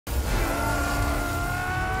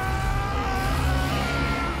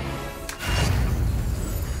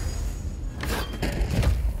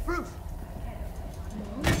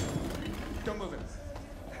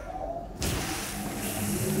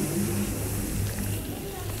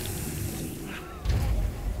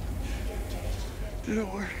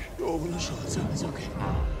Don't worry. Oh, Michelle, it's okay.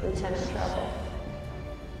 Lieutenant Trouble.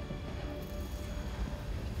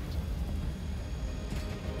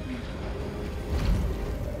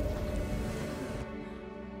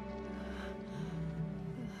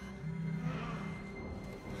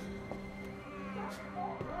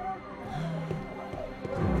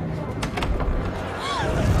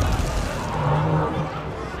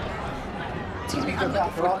 Excuse me,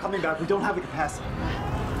 they're all coming back. We don't have the capacity.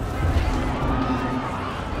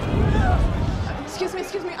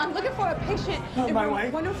 Excuse me, I'm looking for a patient. My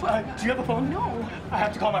wife? Wonderful. Do you have a phone? No. I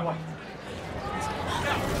have to call my wife.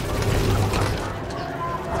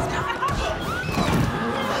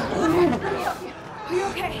 Are you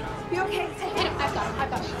okay? You okay? I've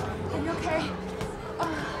got you. Are you okay?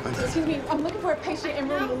 Excuse me, I'm looking for a patient in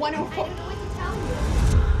room 104.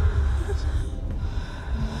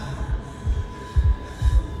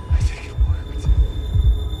 I think it worked.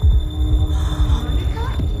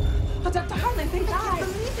 Dr. Harlan, thank God. I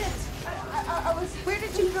can't believe it. I was... Where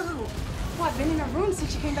did you go? Well, I've been in a room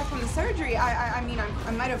since you came back from the surgery. I mean,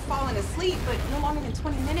 I might have fallen asleep, but no longer than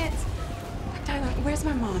 20 minutes. Tyler, where's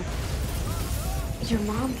my mom? Your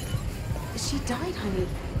mom? She died, honey.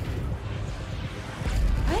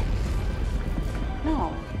 What?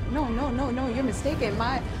 No, you're mistaken.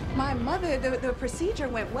 My mother, the procedure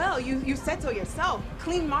went well. You said so yourself.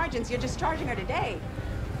 Clean margins, you're discharging her today.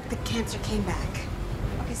 The cancer came back.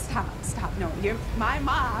 Okay, stop. No, my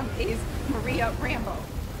mom is Maria Rambeau.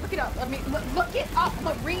 Look it up. I mean, look it up.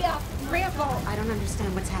 Maria Rambeau. I don't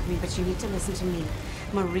understand what's happening, but you need to listen to me.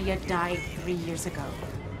 Maria died 3 years ago.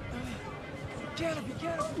 Get him.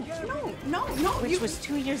 No. Which was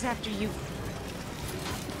 2 years after you...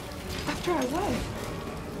 After I what?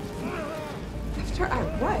 After I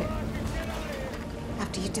what?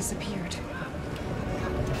 After you disappeared.